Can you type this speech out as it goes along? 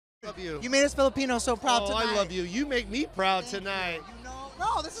Love you. You made us Filipinos so proud Oh, tonight. I love you. You make me proud tonight. You know,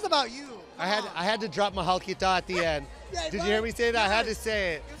 no, this is about you. I had to drop Mahal kita at the end. Yeah, Did you hear me say that? I had to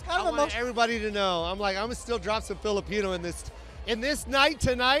say it. It was kind of I want emotional. everybody to know. I'm gonna still drop some Filipino in this night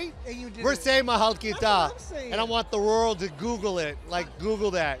tonight. And you did We're it. saying Mahal That's what kita, I'm saying. and I want the world to Google it. Like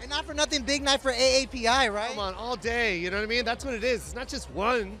Google that. And not for nothing, big night for AAPI, right? Come on, all day. You know what I mean? That's what it is. It's not just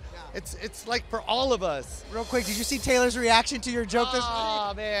one. Yeah. It's like for all of us. Real quick, did you see Taylor's reaction to your joke this Oh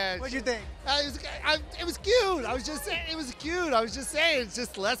week? man. What'd you think? It was cute. I was just saying it was cute. I was just saying it's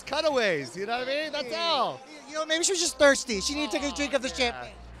just less cutaways. You know what I mean? That's all. You know, maybe she was just thirsty. She needed to take a drink of the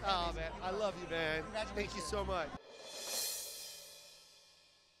champagne. Oh man, I love you, man. Thank you so much.